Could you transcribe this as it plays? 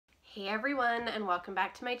Hey everyone, and welcome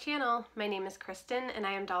back to my channel. My name is Kristen and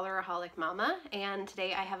I am Dollaraholic Mama, and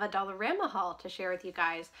today I have a Dollarama haul to share with you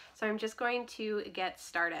guys. So I'm just going to get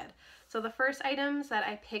started. So the first items that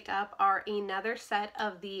I picked up are another set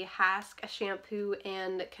of the Hask shampoo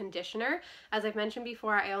and conditioner. As I've mentioned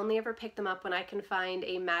before, I only ever pick them up when I can find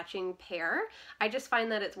a matching pair. I just find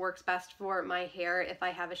that it works best for my hair if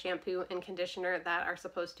I have a shampoo and conditioner that are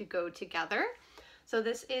supposed to go together. So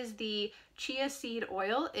this is the chia seed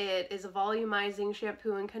oil. It is a volumizing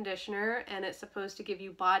shampoo and conditioner, and it's supposed to give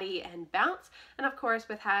you body and bounce. And of course,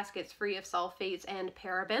 with Hask, it's free of sulfates and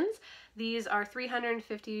parabens. These are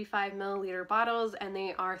 355 milliliter bottles, and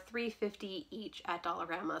they are $3.50 each at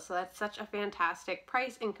Dollarama. So that's such a fantastic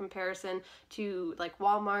price in comparison to like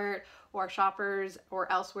Walmart or Shoppers or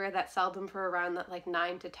elsewhere that sell them for around that like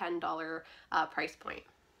 $9 to $10 price point.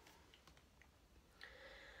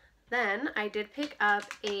 Then I did pick up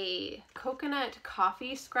a coconut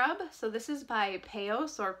coffee scrub. So this is by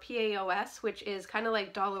Paos or Paos, which is kind of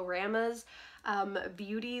like Dollarama's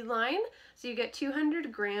beauty line. So you get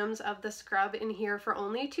 200 grams of the scrub in here for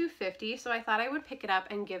only $2.50. So I thought I would pick it up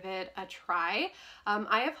and give it a try.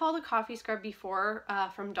 I have hauled a coffee scrub before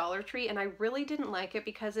from Dollar Tree, and I really didn't like it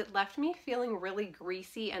because it left me feeling really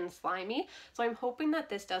greasy and slimy. So I'm hoping that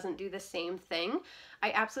this doesn't do the same thing.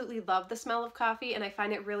 I absolutely love the smell of coffee and I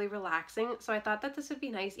find it really relaxing. So I thought that this would be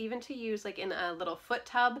nice even to use like in a little foot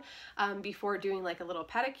tub before doing like a little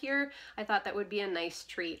pedicure. I thought that would be a nice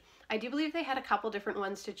treat. I do believe they had a couple different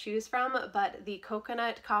ones to choose from, but the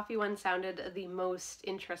coconut coffee one sounded the most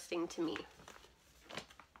interesting to me.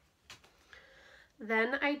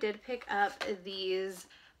 Then I did pick up these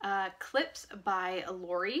clips by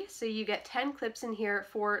Lori. So you get 10 clips in here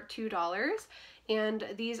for $2. And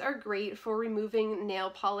these are great for removing nail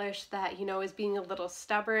polish that, you know, is being a little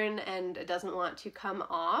stubborn and doesn't want to come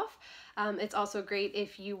off. It's also great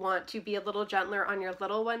if you want to be a little gentler on your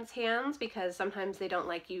little one's hands because sometimes they don't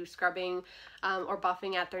like you scrubbing or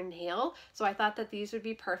buffing at their nail. So I thought that these would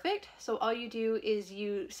be perfect. So all you do is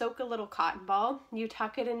you soak a little cotton ball, you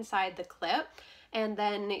tuck it inside the clip, and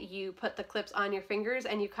then you put the clips on your fingers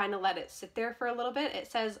and you kind of let it sit there for a little bit.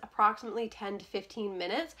 It says approximately 10 to 15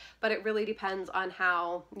 minutes, but it really depends on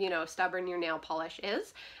how, you know, stubborn your nail polish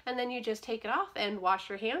is. And then you just take it off and wash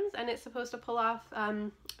your hands, and it's supposed to pull off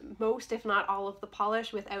most, if not all, of the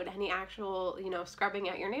polish without any actual, you know, scrubbing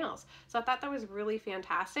at your nails. So I thought that was really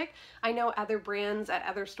fantastic. I know other brands at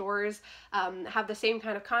other stores have the same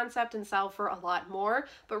kind of concept and sell for a lot more,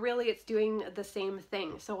 but really it's doing the same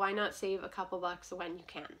thing. So why not save a couple bucks when you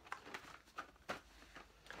can?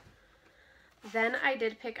 Then I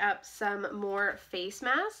did pick up some more face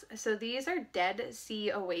masks. So these are Dead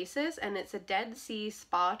Sea Oasis, and it's a Dead Sea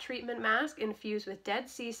spa treatment mask infused with Dead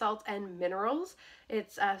Sea salt and minerals.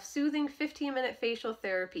 It's a soothing 15-minute facial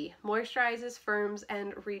therapy, moisturizes, firms,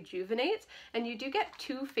 and rejuvenates. And you do get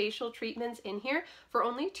 2 facial treatments in here for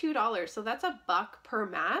only $2. So that's $1 per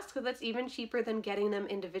mask. So that's even cheaper than getting them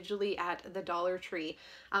individually at the Dollar Tree.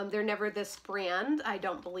 They're never this brand, I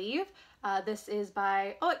don't believe. This is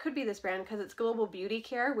by, oh, it could be this brand because it's Global Beauty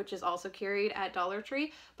Care, which is also carried at Dollar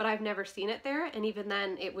Tree, but I've never seen it there. And even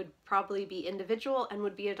then it would probably be individual and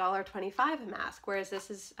would be $1.25 a mask, whereas this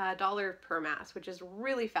is $1 per mask, which is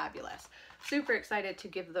really fabulous. Super excited to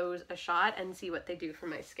give those a shot and see what they do for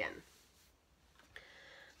my skin.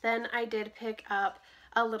 Then I did pick up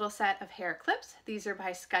a little set of hair clips. These are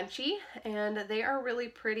by Scunchie, and they are really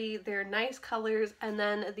pretty. They're nice colors, and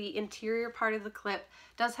then the interior part of the clip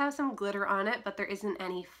does have some glitter on it, but there isn't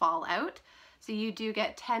any fallout. So you do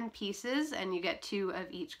get 10 pieces, and you get 2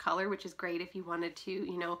 of each color, which is great if you wanted to,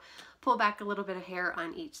 you know, pull back a little bit of hair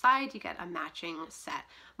on each side. You get a matching set.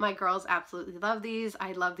 My girls absolutely love these.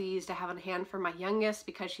 I love these to have on hand for my youngest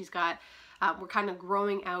because she's got we're kind of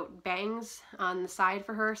growing out bangs on the side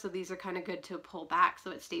for her, so these are kind of good to pull back so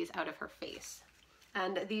it stays out of her face.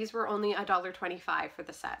 And these were only $1.25 for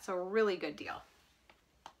the set, so a really good deal.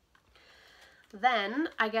 Then,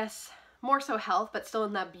 I guess more so health, but still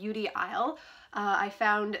in that beauty aisle, I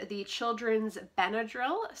found the children's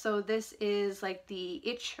Benadryl. So this is like the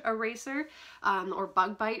itch eraser or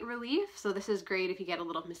bug bite relief. So this is great if you get a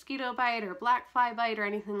little mosquito bite or black fly bite or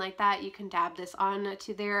anything like that. You can dab this on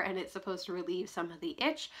to there, and it's supposed to relieve some of the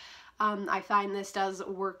itch. I find this does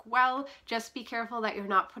work well. Just be careful that you're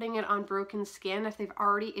not putting it on broken skin. If they've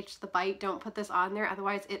already itched the bite, don't put this on there,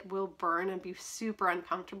 otherwise it will burn and be super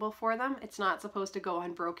uncomfortable for them. It's not supposed to go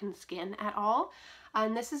on broken skin at all.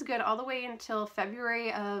 And this is good all the way until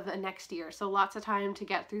February of next year. So lots of time to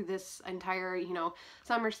get through this entire, you know,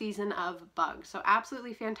 summer season of bugs. So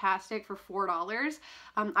absolutely fantastic for $4.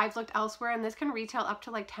 I've looked elsewhere and this can retail up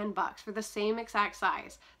to like 10 bucks for the same exact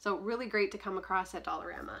size. So really great to come across at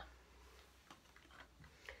Dollarama.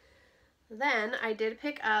 Then I did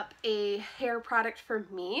pick up a hair product for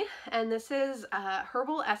me, and this is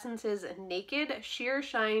Herbal Essences Naked Sheer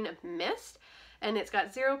Shine Mist. And it's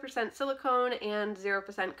got 0% silicone and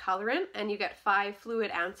 0% colorant, and you get 5 fluid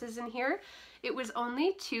ounces in here. It was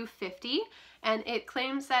only $2.50, and it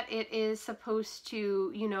claims that it is supposed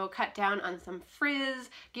to, you know, cut down on some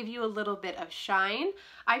frizz, give you a little bit of shine.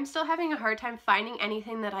 I'm still having a hard time finding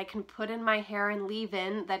anything that I can put in my hair and leave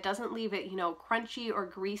in that doesn't leave it, you know, crunchy or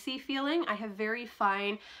greasy feeling. I have very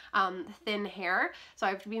fine, thin hair, so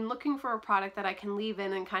I've been looking for a product that I can leave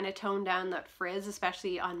in and kind of tone down that frizz,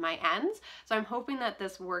 especially on my ends. So I'm hoping that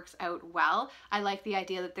this works out well. I like the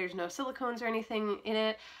idea that there's no silicones or anything in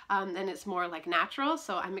it, and it's more like natural,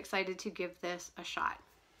 so I'm excited to give this a shot.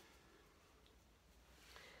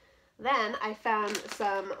 Then I found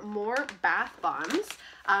some more bath bombs.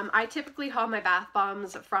 I typically haul my bath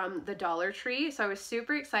bombs from the Dollar Tree, so I was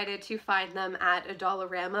super excited to find them at a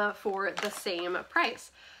Dollarama for the same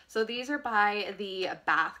price. So these are by the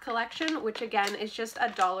Bath Collection, which again is just a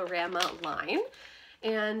Dollarama line.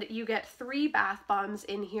 And you get 3 bath bombs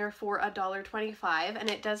in here for $1.25, and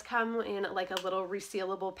it does come in like a little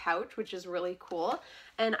resealable pouch, which is really cool.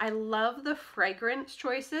 And I love the fragrance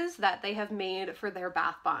choices that they have made for their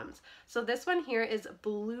bath bombs. So this one here is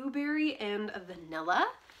blueberry and vanilla.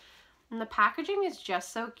 And the packaging is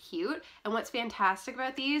just so cute. And what's fantastic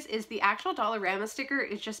about these is the actual Dollarama sticker,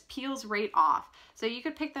 it just peels right off. So you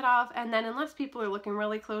could pick that off, and then unless people are looking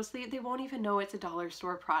really closely, they won't even know it's a dollar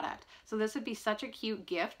store product. So this would be such a cute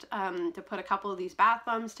gift to put a couple of these bath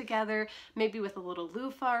bombs together, maybe with a little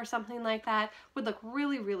loofah or something like that. Would look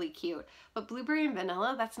really, really cute. But blueberry and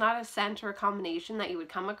vanilla, that's not a scent or a combination that you would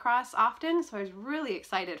come across often, so I was really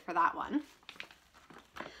excited for that one.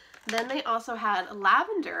 Then they also had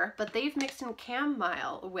lavender, but they've mixed in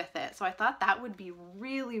chamomile with it. So I thought that would be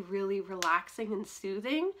really, really relaxing and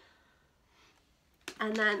soothing.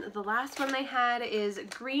 And then the last one they had is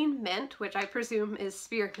green mint, which I presume is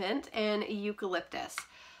spearmint, and eucalyptus.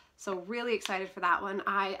 So really excited for that one.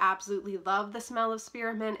 I absolutely love the smell of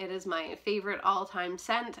spearmint. It is my favorite all-time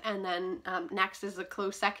scent. And then next is a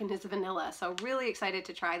close second is vanilla. So really excited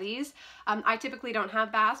to try these. I typically don't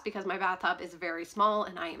have baths because my bathtub is very small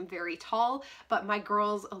and I am very tall, but my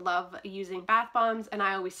girls love using bath bombs and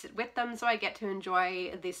I always sit with them, so I get to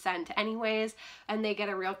enjoy the scent anyways, and they get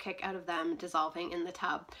a real kick out of them dissolving in the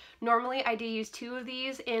tub. Normally I do use 2 of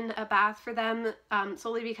these in a bath for them,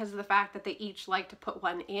 solely because of the fact that they each like to put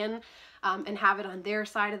one in and have it on their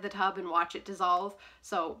side of the tub and watch it dissolve.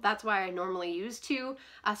 So that's why I normally use 2.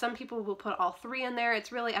 Some people will put all 3 in there.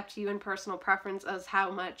 It's really up to you in personal preference as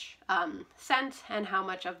how much scent and how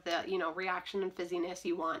much of the, you know, reaction and fizziness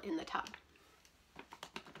you want in the tub.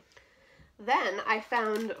 Then I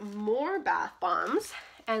found more bath bombs,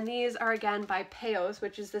 and these are again by Peos,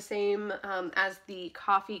 which is the same as the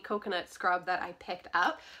coffee coconut scrub that I picked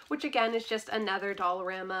up, which again is just another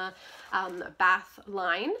Dollarama bath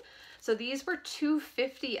line. So these were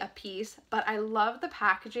 $2.50 a piece, but I love the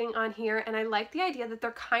packaging on here, and I like the idea that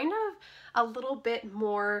they're kind of a little bit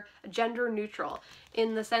more gender neutral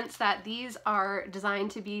in the sense that these are designed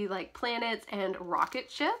to be like planets and rocket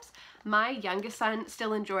ships. My youngest son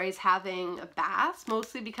still enjoys having baths,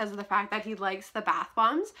 mostly because of the fact that he likes the bath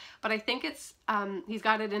bombs, but I think it's, he's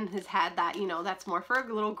got it in his head that, you know, that's more for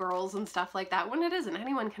little girls and stuff like that, when it isn't.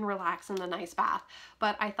 Anyone can relax in a nice bath.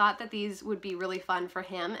 But I thought that these would be really fun for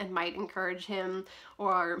him and might encourage him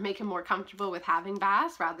or make him more comfortable with having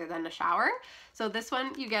baths rather than a shower. So this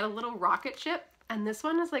one, you get a little rocket ship, and this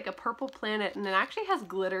one is like a purple planet, and it actually has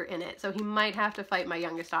glitter in it, so he might have to fight my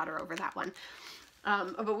youngest daughter over that one.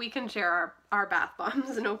 But we can share our bath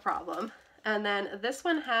bombs, no problem. And then this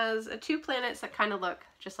one has 2 planets that kind of look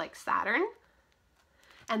just like Saturn.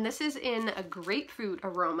 And this is in a grapefruit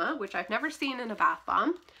aroma, which I've never seen in a bath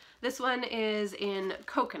bomb. This one is in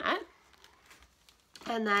coconut.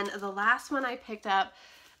 And then the last one I picked up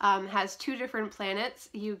has 2 different planets.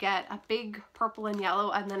 You get a big purple and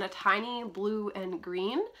yellow and then a tiny blue and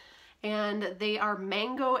green. and they are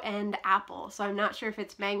mango and apple. So I'm not sure if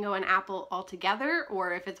it's mango and apple all together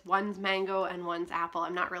or if it's one's mango and one's apple.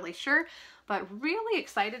 I'm not really sure, but really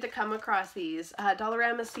excited to come across these.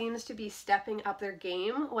 Dollarama seems to be stepping up their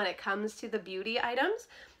game when it comes to the beauty items,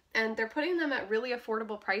 and they're putting them at really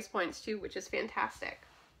affordable price points too, which is fantastic.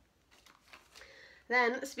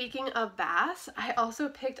 Then, speaking of baths, I also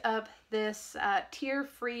picked up this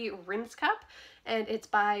tear-free rinse cup, and it's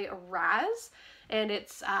by Raz, and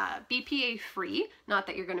it's BPA free. Not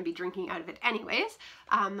that you're going to be drinking out of it anyways,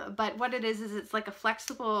 but what it is it's like a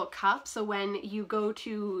flexible cup, so when you go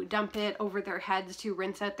to dump it over their heads to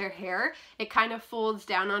rinse out their hair, it kind of folds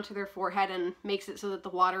down onto their forehead and makes it so that the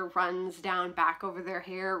water runs down back over their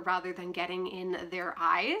hair rather than getting in their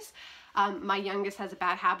eyes. My youngest has a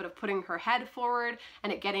bad habit of putting her head forward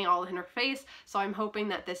and it getting all in her face, so I'm hoping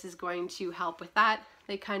that this is going to help with that.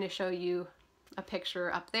 They kind of show you a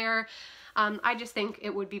picture up there. I just think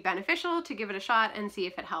it would be beneficial to give it a shot and see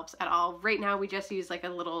if it helps at all. Right now we just use like a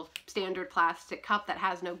little standard plastic cup that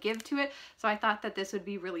has no give to it, so I thought that this would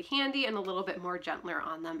be really handy and a little bit more gentler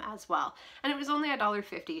on them as well. And it was only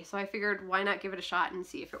 $1.50, so I figured why not give it a shot and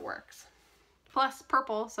see if it works. Plus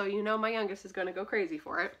purple, so you know my youngest is going to go crazy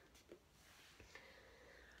for it.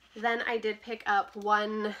 Then I did pick up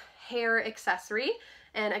one hair accessory,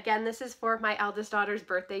 and again this is for my eldest daughter's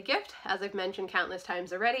birthday gift. As I've mentioned countless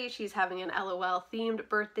times already, she's having an LOL themed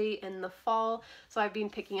birthday in the fall, so I've been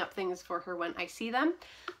picking up things for her when I see them.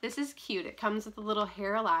 This is cute. It comes with a little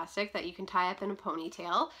hair elastic that you can tie up in a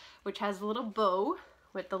ponytail, which has a little bow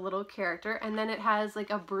with the little character, and then it has like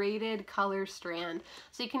a braided color strand,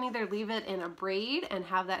 so you can either leave it in a braid and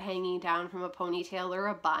have that hanging down from a ponytail or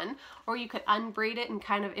a bun, or you could unbraid it and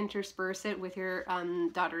kind of intersperse it with your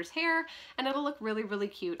daughter's hair, and it'll look really, really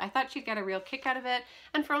cute. I thought she'd get a real kick out of it,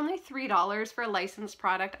 and for only $3 for a licensed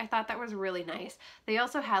product, I thought that was really nice. They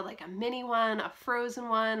also had like a mini one, a frozen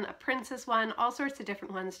one, a princess one, all sorts of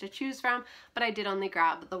different ones to choose from, but I did only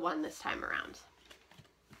grab the one this time around.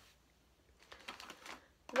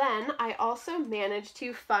 Then I also managed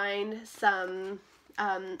to find some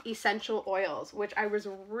essential oils, which I was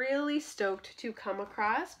really stoked to come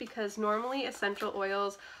across because normally essential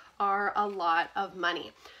oils are a lot of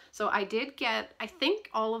money. So I did get, I think,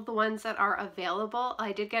 all of the ones that are available.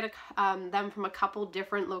 I did get them from a couple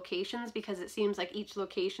different locations because it seems like each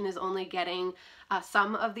location is only getting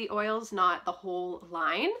some of the oils, not the whole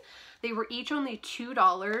line. They were each only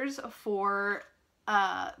 $2 for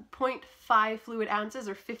 0.5 fluid ounces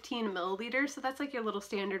or 15 milliliters, so that's like your little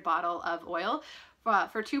standard bottle of oil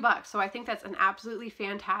for $2. So I think that's an absolutely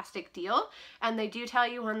fantastic deal, and they do tell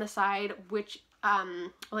you on the side which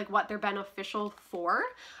like what they're beneficial for.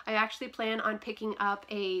 I actually plan on picking up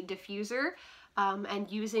a diffuser and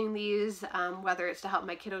using these, whether it's to help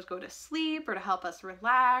my kiddos go to sleep or to help us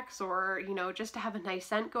relax, or, you know, just to have a nice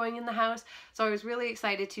scent going in the house. So I was really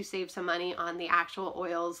excited to save some money on the actual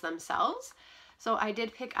oils themselves. So I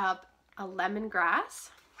did pick up a lemongrass,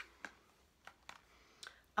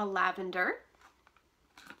 a lavender,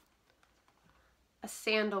 a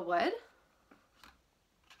sandalwood,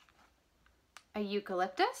 a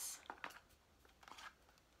eucalyptus,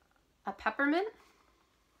 a peppermint,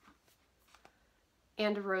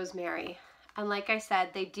 and a rosemary. And like I said,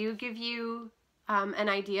 they do give you an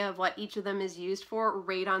idea of what each of them is used for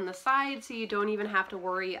right on the side, so you don't even have to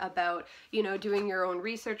worry about, you know, doing your own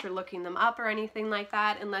research or looking them up or anything like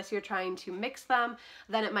that. Unless you're trying to mix them,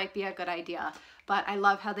 then it might be a good idea. But I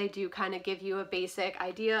love how they do kind of give you a basic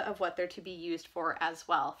idea of what they're to be used for as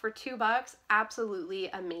well. For $2, absolutely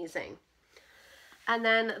amazing. And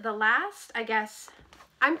then the last, I guess,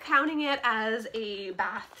 I'm counting it as a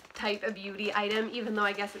bath type of beauty item, even though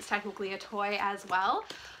I guess it's technically a toy as well,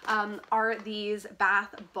 are these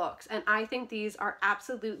bath books. And I think these are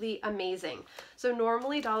absolutely amazing. So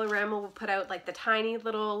normally Dollarama will put out like the tiny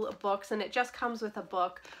little books, and it just comes with a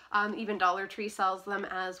book. Even Dollar Tree sells them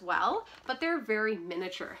as well, but they're very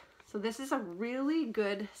miniature. So this is a really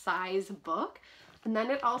good size book. And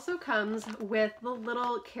then it also comes with the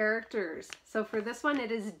little characters. So for this one,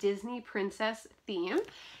 it is Disney princess theme.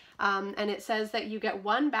 And it says that you get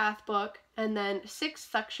one bath book and then 6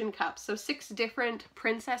 suction cups. So 6 different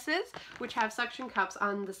princesses, which have suction cups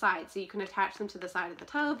on the side. So you can attach them to the side of the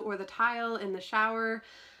tub or the tile in the shower.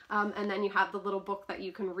 And then you have the little book that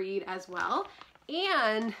you can read as well.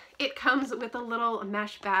 And it comes with a little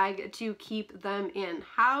mesh bag to keep them in.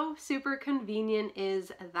 How super convenient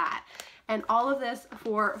is that? And all of this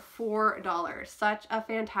for $4. Such a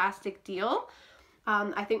fantastic deal.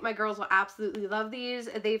 I think my girls will absolutely love these.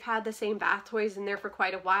 They've had the same bath toys in there for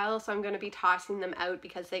quite a while, so I'm going to be tossing them out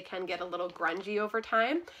because they can get a little grungy over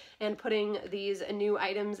time, and putting these new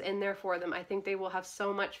items in there for them. I think they will have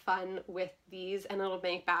so much fun with these, and it'll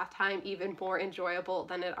make bath time even more enjoyable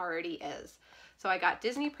than it already is. So I got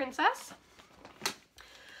Disney Princess,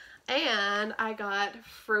 and I got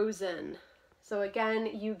Frozen. So again,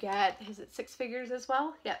 you get, is it 6 figures as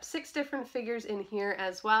well? Yep, 6 different figures in here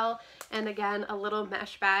as well. And again, a little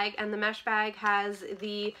mesh bag. And the mesh bag has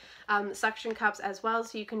the suction cups as well,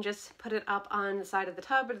 so you can just put it up on the side of the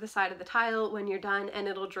tub or the side of the tile when you're done, and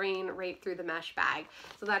it'll drain right through the mesh bag.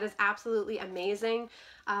 So that is absolutely amazing.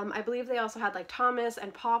 I believe they also had like Thomas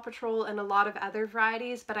and Paw Patrol and a lot of other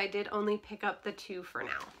varieties, but I did only pick up the 2 for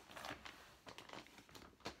now.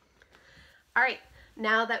 All right.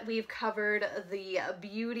 Now that we've covered the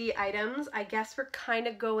beauty items, I guess we're kind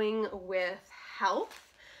of going with health.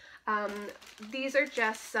 These are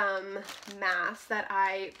just some masks that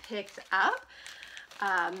I picked up.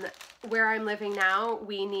 Where I'm living now,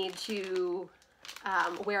 we need to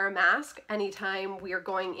wear a mask anytime we are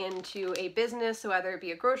going into a business, so whether it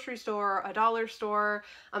be a grocery store, a dollar store,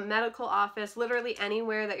 a medical office, literally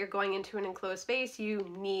anywhere that you're going into an enclosed space, you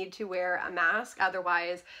need to wear a mask.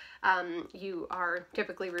 Otherwise, you are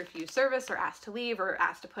typically refused service or asked to leave or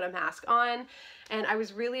asked to put a mask on. And I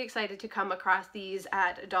was really excited to come across these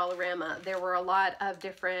at Dollarama. There were a lot of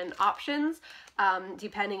different options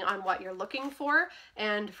depending on what you're looking for.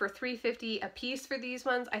 And for $3.50 a piece for these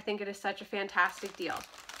ones, I think it is such a fantastic deal.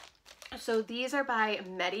 So these are by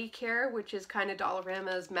Medicare, which is kind of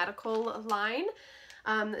Dollarama's medical line.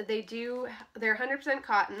 They're 100%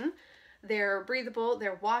 cotton. They're breathable,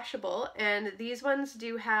 they're washable, and these ones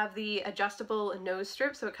do have the adjustable nose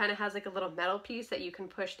strip, so it kind of has like a little metal piece that you can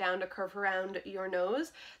push down to curve around your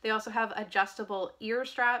nose. They also have adjustable ear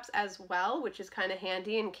straps as well, which is kind of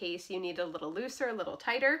handy in case you need a little looser, a little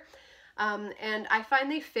tighter. And I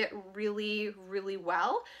find they fit really, really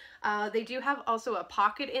well. They do have also a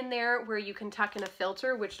pocket in there where you can tuck in a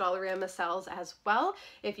filter, which Dollarama sells as well,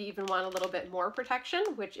 if you even want a little bit more protection,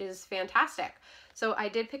 which is fantastic. So I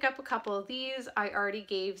did pick up a couple of these. I already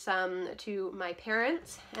gave some to my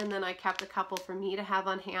parents, and then I kept a couple for me to have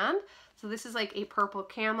on hand. So this is like a purple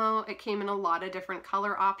camo. It came in a lot of different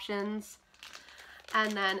color options.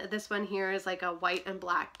 And then this one here is like a white and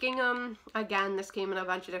black gingham. Again, this came in a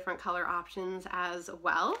bunch of different color options as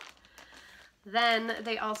well. Then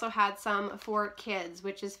they also had some for kids,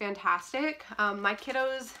 which is fantastic. My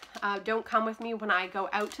kiddos don't come with me when I go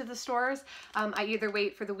out to the stores. I either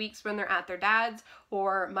wait for the weeks when they're at their dad's,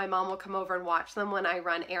 or my mom will come over and watch them when I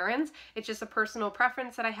run errands. It's just a personal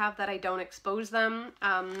preference that I have that I don't expose them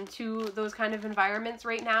to those kind of environments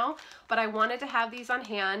right now. But I wanted to have these on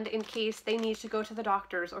hand in case they need to go to the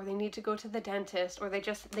doctor's, or they need to go to the dentist, or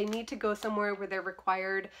they need to go somewhere where they're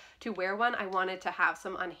required to wear one. I wanted to have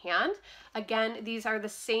some on hand. Again, these are the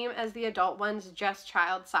same as the adult ones, just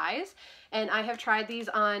child size. And I have tried these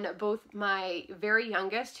on both my very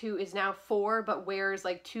youngest, who is now 4 but wears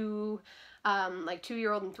like 2-year-old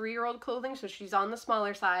and 3-year-old clothing, so she's on the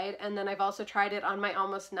smaller side. And then I've also tried it on my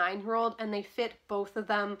almost 9-year-old, and they fit both of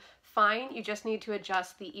them fine. You just need to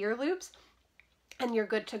adjust the ear loops and you're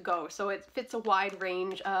good to go. So it fits a wide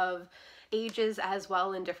range of ages as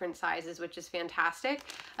well, in different sizes, which is fantastic.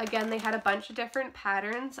 Again, they had a bunch of different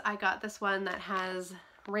patterns. I got this one that has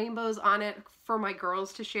rainbows on it for my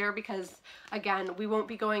girls to share, because again, we won't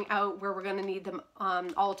be going out where we're going to need them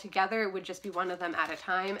all together. It would just be one of them at a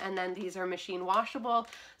time. And then these are machine washable,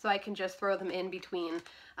 so I can just throw them in between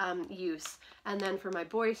use. And then for my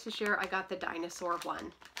boys to share, I got the dinosaur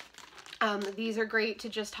one. These are great to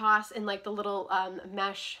just toss in like the little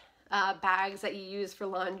mesh bags that you use for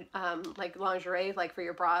like lingerie, like for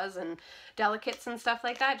your bras and delicates and stuff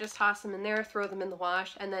like that. Just toss them in there, throw them in the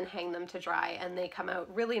wash, and then hang them to dry, and they come out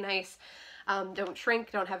really nice. Don't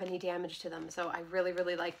shrink, don't have any damage to them. So I really,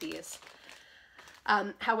 really like these.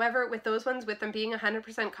 However, with those ones, with them being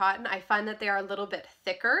 100% cotton, I find that they are a little bit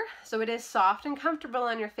thicker. So it is soft and comfortable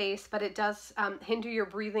on your face, but it does hinder your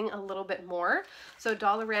breathing a little bit more. So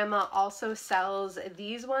Dollarama also sells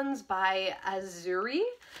these ones by Azuri.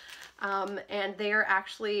 And they are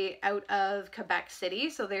actually out of Quebec City,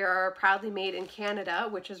 so they are proudly made in Canada,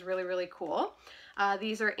 which is really, really cool.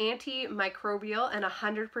 These are antimicrobial and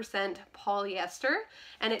 100% polyester,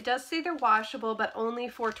 and it does say they're washable, but only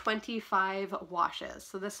for 25 washes.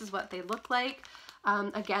 So this is what they look like.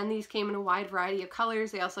 Again, these came in a wide variety of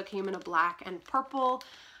colors. They also came in a black and purple.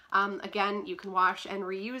 Again, you can wash and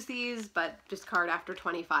reuse these, but discard after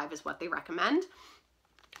 25 is what they recommend.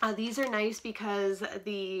 These are nice because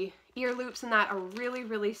the ear loops and that are really,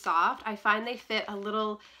 really soft. I find they fit a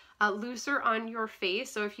little looser on your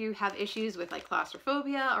face. So if you have issues with like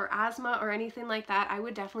claustrophobia or asthma or anything like that, I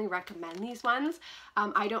would definitely recommend these ones.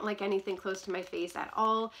 I don't like anything close to my face at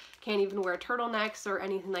all. Can't even wear turtlenecks or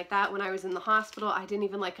anything like that. When I was in the hospital, I didn't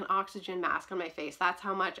even like an oxygen mask on my face. That's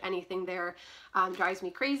how much anything there drives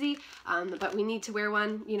me crazy. But we need to wear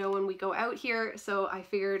one, you know, when we go out here. So I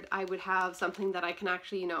figured I would have something that I can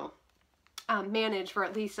actually, you know, manage for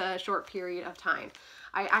at least a short period of time.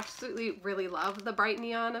 I absolutely really love the bright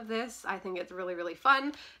neon of this. I think it's really, really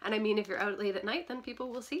fun. And I mean, if you're out late at night, then people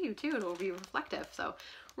will see you too. It will be reflective. So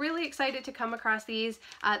really excited to come across these.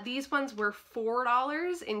 These ones were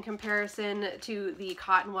 $4 in comparison to the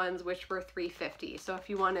cotton ones, which were $3.50. So if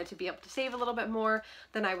you wanted to be able to save a little bit more,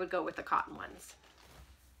 then I would go with the cotton ones.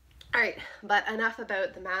 All right, but enough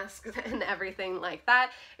about the masks and everything like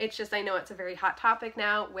that. It's just, I know it's a very hot topic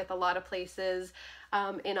now with a lot of places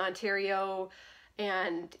in Ontario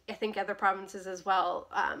and I think other provinces as well,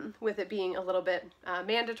 with it being a little bit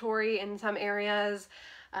mandatory in some areas.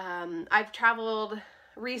 I've traveled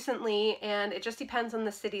recently and it just depends on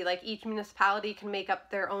the city. Like each municipality can make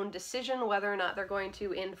up their own decision whether or not they're going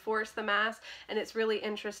to enforce the mask, and it's really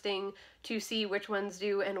interesting to see which ones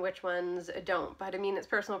do and which ones don't. But I mean, it's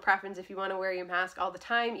personal preference. If you want to wear your mask all the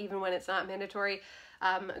time, even when it's not mandatory,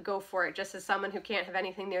 go for it. Just as someone who can't have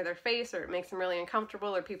anything near their face or it makes them really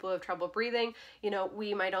uncomfortable, or people who have trouble breathing, you know,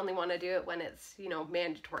 we might only want to do it when it's, you know,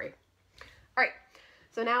 mandatory. All right,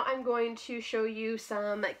 so now I'm going to show you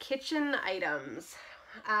some kitchen items.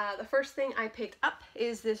 The first thing I picked up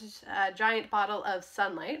is this giant bottle of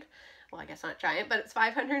Sunlight. Well, I guess not giant, but it's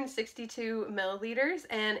 562 milliliters,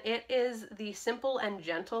 and it is the Simple and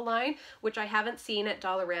Gentle line, which I haven't seen at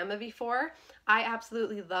Dollarama before. I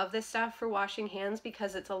absolutely love this stuff for washing hands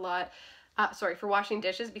because it's a lot, for washing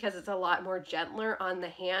dishes because it's a lot more gentler on the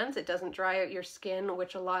hands. It doesn't dry out your skin,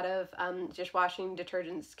 which a lot of dishwashing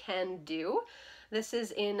detergents can do. This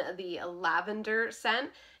is in the lavender scent,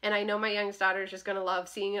 and I know my youngest daughter is just going to love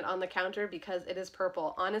seeing it on the counter because it is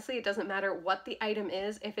purple. Honestly, it doesn't matter what the item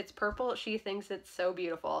is. If it's purple, she thinks it's so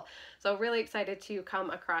beautiful. So really excited to come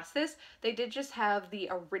across this. They did just have the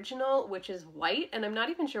original, which is white, and I'm not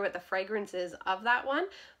even sure what the fragrance is of that one,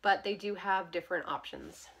 but they do have different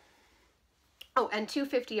options. Oh, and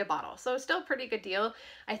 $2.50 a bottle, so still a pretty good deal.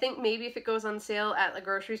 I think maybe if it goes on sale at the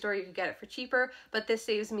grocery store, you could get it for cheaper, but this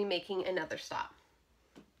saves me making another stop.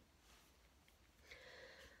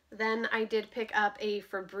 Then I did pick up a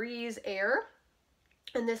Febreze Air,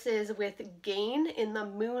 and this is with Gain in the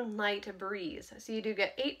Moonlight Breeze. So you do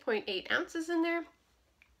get 8.8 ounces in there,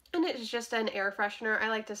 and it is just an air freshener. I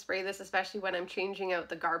like to spray this especially when I'm changing out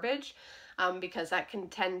the garbage, because that can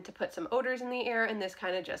tend to put some odors in the air, and this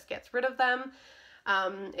kind of just gets rid of them.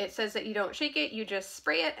 It says that you don't shake it, you just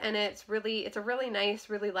spray it, and it's a really nice,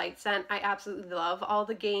 really light scent. I absolutely love all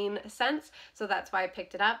the Gain scents, so that's why I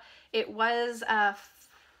picked it up. It was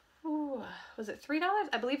was it $3?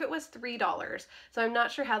 I believe it was $3. So I'm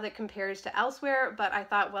not sure how that compares to elsewhere, but I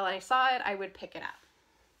thought when I saw it, I would pick it up.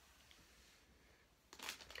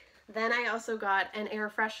 Then I also got an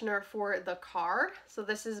air freshener for the car. So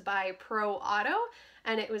this is by Pro Auto,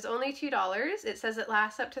 and it was only $2. It says it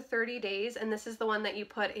lasts up to 30 days, and this is the one that you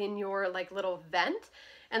put in your like little vent.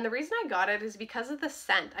 And the reason I got it is because of the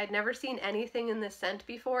scent. I'd never seen anything in this scent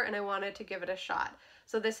before, and I wanted to give it a shot.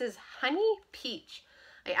 So this is Honey Peach.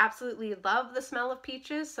 I absolutely love the smell of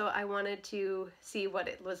peaches, so I wanted to see what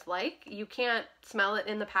it was like. You can't smell it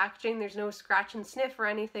in the packaging. There's no scratch and sniff or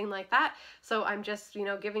anything like that. So I'm just, you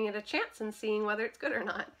know, giving it a chance and seeing whether it's good or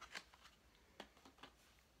not.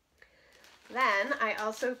 Then I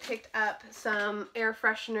also picked up some air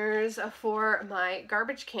fresheners for my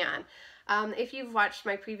garbage can. If you've watched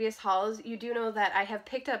my previous hauls, you do know that I have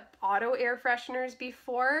picked up auto air fresheners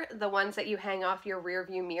before, the ones that you hang off your rear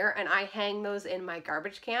view mirror, and I hang those in my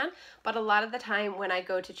garbage can, but a lot of the time when I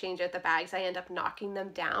go to change out the bags, I end up knocking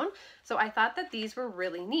them down. So I thought that these were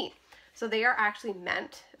really neat. So they are actually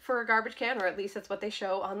meant for a garbage can, or at least that's what they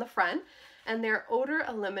show on the front. And they're odor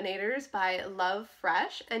eliminators by Love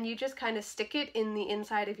Fresh, and you just kind of stick it in the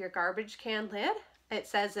inside of your garbage can lid. It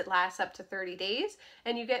says it lasts up to 30 days,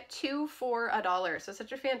 and you get 2 for $1. So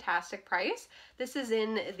such a fantastic price. This is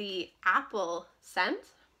in the apple scent.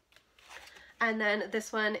 And then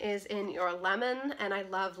this one is in your lemon, and I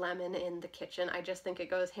love lemon in the kitchen. I just think it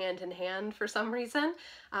goes hand in hand for some reason.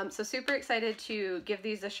 So super excited to give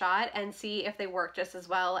these a shot and see if they work just as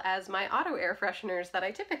well as my auto air fresheners that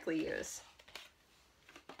I typically use.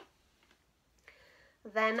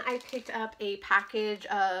 Then I picked up a package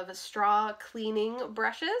of straw cleaning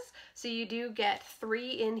brushes. So you do get 3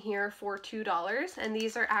 in here for $2, and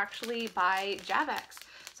these are actually by Javex.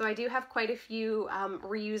 So I do have quite a few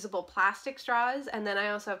reusable plastic straws, and then I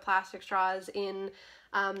also have plastic straws in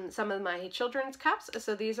some of my children's cups.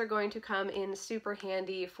 So these are going to come in super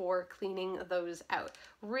handy for cleaning those out.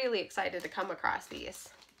 Really excited to come across these.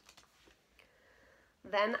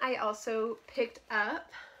 Then I also picked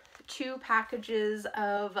up 2 packages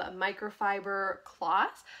of microfiber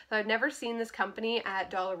cloths. So I've never seen this company at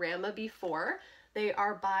Dollarama before. They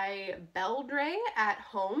are by Beldray at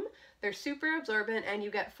Home. They're super absorbent, and you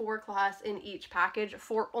get 4 cloths in each package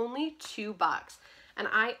for only $2. And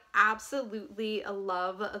I absolutely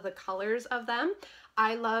love the colors of them.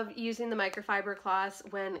 I love using the microfiber cloths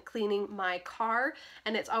when cleaning my car,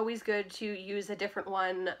 and it's always good to use a different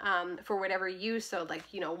one for whatever use. So like,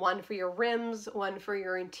 you know, one for your rims, one for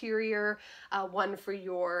your interior, one for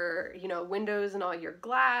your, you know, windows and all your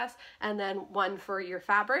glass, and then one for your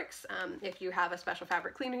fabrics if you have a special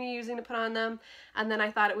fabric cleaner you're using to put on them. And then I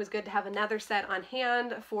thought it was good to have another set on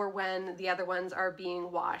hand for when the other ones are being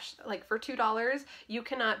washed. Like for $2, you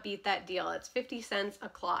cannot beat that deal. It's 50 cents a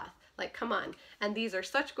cloth. Like, come on. And these are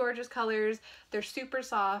such gorgeous colors. They're super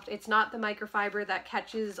soft. It's not the microfiber that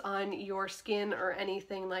catches on your skin or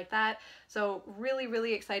anything like that. So really,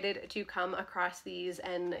 really excited to come across these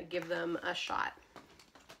and give them a shot.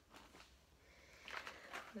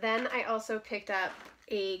 Then I also picked up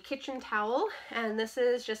a kitchen towel, and this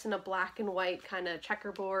is just in a black and white kind of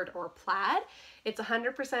checkerboard or plaid. It's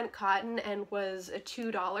 100% cotton and was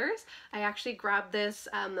 $2. I actually grabbed this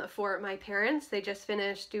for my parents. They just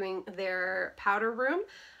finished doing their powder room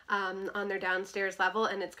on their downstairs level,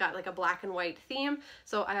 and it's got like a black and white theme.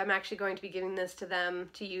 So I'm actually going to be giving this to them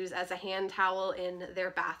to use as a hand towel in their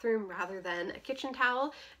bathroom rather than a kitchen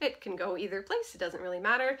towel. It can go either place, it doesn't really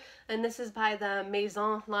matter. And this is by the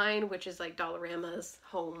Maison line, which is like Dollarama's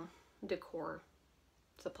home decor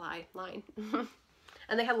supply line.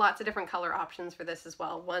 And they had lots of different color options for this as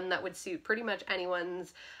well. One that would suit pretty much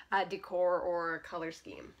anyone's decor or color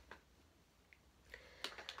scheme.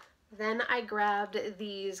 Then I grabbed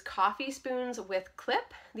these coffee spoons with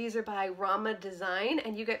clip. These are by Rama Design,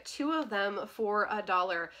 and you get 2 of them for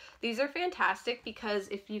 $1. These are fantastic because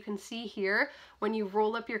if you can see here, when you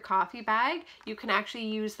roll up your coffee bag, you can actually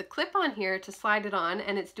use the clip on here to slide it on,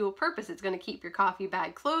 and it's dual purpose. It's going to keep your coffee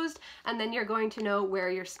bag closed, and then you're going to know where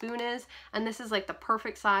your spoon is. And this is like the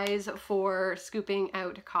perfect size for scooping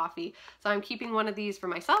out coffee. So I'm keeping one of these for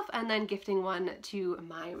myself and then gifting one to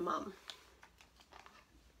my mom.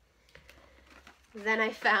 Then I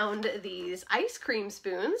found these ice cream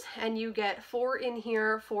spoons, and you get 4 in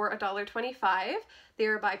here for $1.25.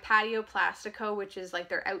 They're by Patio Plastico, which is like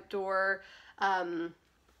their outdoor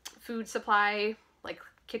food supply, like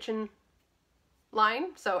kitchen line.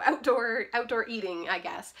 So outdoor eating, I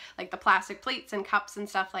guess, like the plastic plates and cups and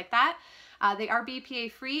stuff like that. They are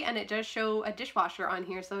BPA free, and it does show a dishwasher on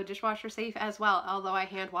here, so dishwasher safe as well, although I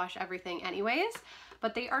hand wash everything anyways.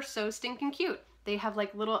 But they are so stinking cute. They have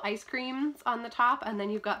like little ice creams on the top, and then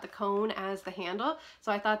you've got the cone as the handle.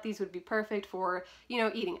 So I thought these would be perfect for, you know,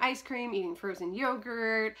 eating ice cream, eating frozen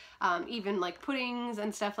yogurt, even like puddings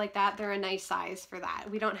and stuff like that. They're a nice size for that.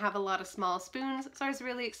 We don't have a lot of small spoons, so I was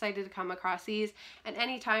really excited to come across these. And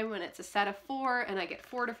anytime when it's a set of 4 and I get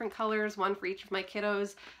 4 different colors, one for each of my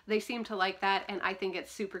kiddos, they seem to like that, and I think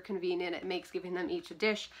it's super convenient. It makes giving them each a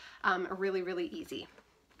dish really, really easy.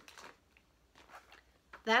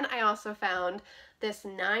 Then I also found this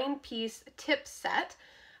 9-piece tip set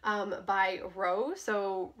by Ro.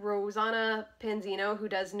 So Rosanna Panzino, who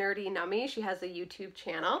does Nerdy Nummy, she has a YouTube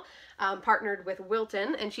channel, partnered with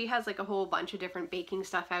Wilton, and she has like a whole bunch of different baking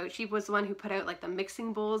stuff out. She was the one who put out like the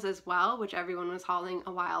mixing bowls as well, which everyone was hauling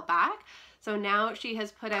a while back. So now she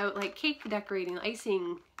has put out like cake decorating,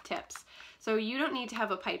 icing tips. So you don't need to have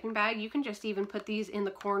a piping bag. You can just even put these in the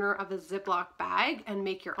corner of a Ziploc bag and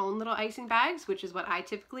make your own little icing bags, which is what I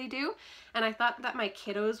typically do. And I thought that my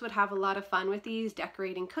kiddos would have a lot of fun with these,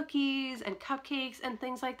 decorating cookies and cupcakes and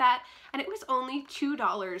things like that. And it was only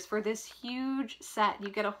 $2 for this huge set. You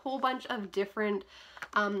get a whole bunch of different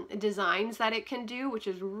designs that it can do, which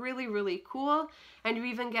is really, really cool. And you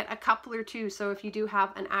even get a couple or 2. So if you do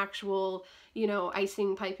have an actual, you know,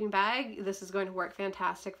 icing piping bag, this is going to work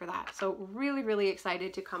fantastic for that. So really, really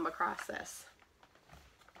excited to come across this.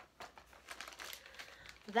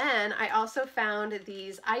 Then I also found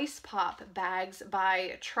these ice pop bags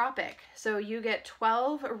by Tropic. So you get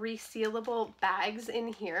 12 resealable bags in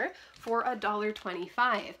here for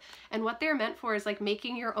 $1.25. And what they're meant for is like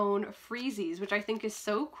making your own freezies, which I think is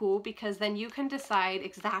so cool because then you can decide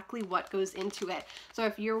exactly what goes into it. So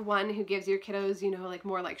if you're one who gives your kiddos, you know, like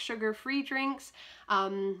more like sugar-free drinks,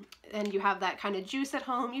 and you have that kind of juice at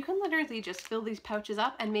home, you can literally just fill these pouches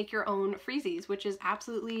up and make your own freezies, which is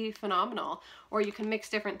absolutely phenomenal. Or you can mix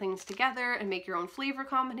different things together and make your own flavor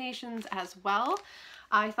combinations as well.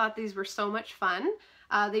 I thought these were so much fun.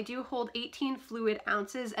 They do hold 18 fluid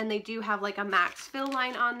ounces, and they do have like a max fill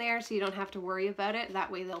line on there, so you don't have to worry about it. That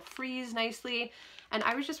way they'll freeze nicely. And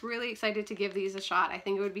I was just really excited to give these a shot. I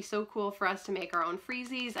think it would be so cool for us to make our own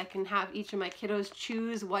freezies. I can have each of my kiddos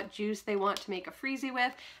choose what juice they want to make a freezie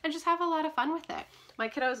with and just have a lot of fun with it. My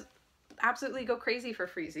kiddos absolutely go crazy for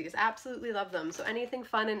freezies, absolutely love them. So anything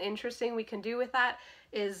fun and interesting we can do with that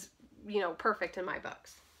is, you know, perfect in my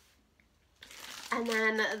books. And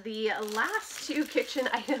then the last two kitchen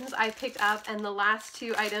items I picked up, and the last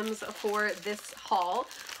two items for this haul,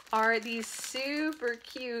 are these super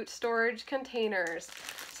cute storage containers.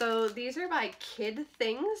 So these are by Kid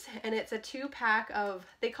Things, and it's a 2-pack of,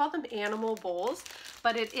 they call them animal bowls,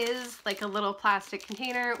 but it is like a little plastic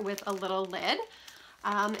container with a little lid.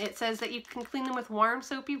 It says that you can clean them with warm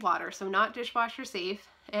soapy water, so not dishwasher safe.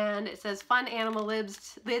 And it says fun animal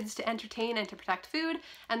lids to entertain and to protect food.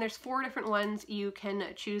 And there's 4 different ones you can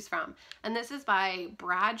choose from. And this is by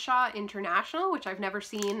Bradshaw International, which I've never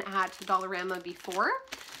seen at Dollarama before.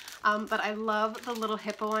 But I love the little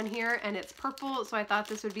hippo on here, and it's purple, so I thought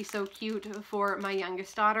this would be so cute for my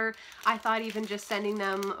youngest daughter. I thought even just sending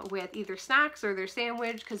them with either snacks or their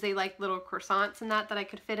sandwich, because they like little croissants and that I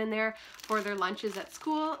could fit in there for their lunches at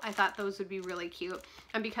school. I thought those would be really cute.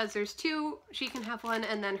 And because there's 2, she can have one,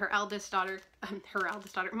 and then my eldest daughter can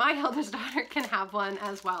have one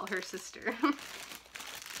as well, her sister.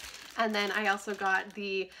 And then I also got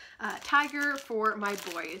the tiger for my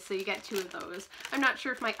boys, so you get 2 of those. I'm not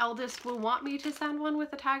sure if my eldest will want me to send one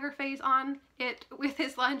with a tiger face on it with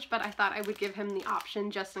his lunch, but I thought I would give him the option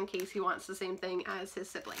just in case he wants the same thing as his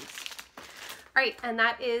siblings. Alright, and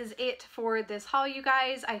that is it for this haul, you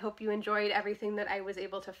guys. I hope you enjoyed everything that I was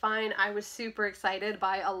able to find. I was super excited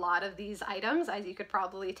by a lot of these items, as you could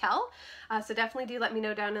probably tell. So definitely do let me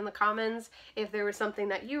know down in the comments if there was something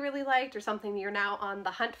that you really liked or something you're now on the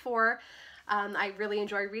hunt for. I really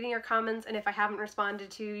enjoy reading your comments, and if I haven't responded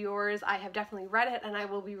to yours, I have definitely read it, and I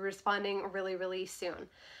will be responding really, really soon.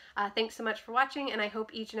 Thanks so much for watching, and I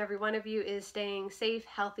hope each and every one of you is staying safe,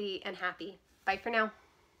 healthy, and happy. Bye for now.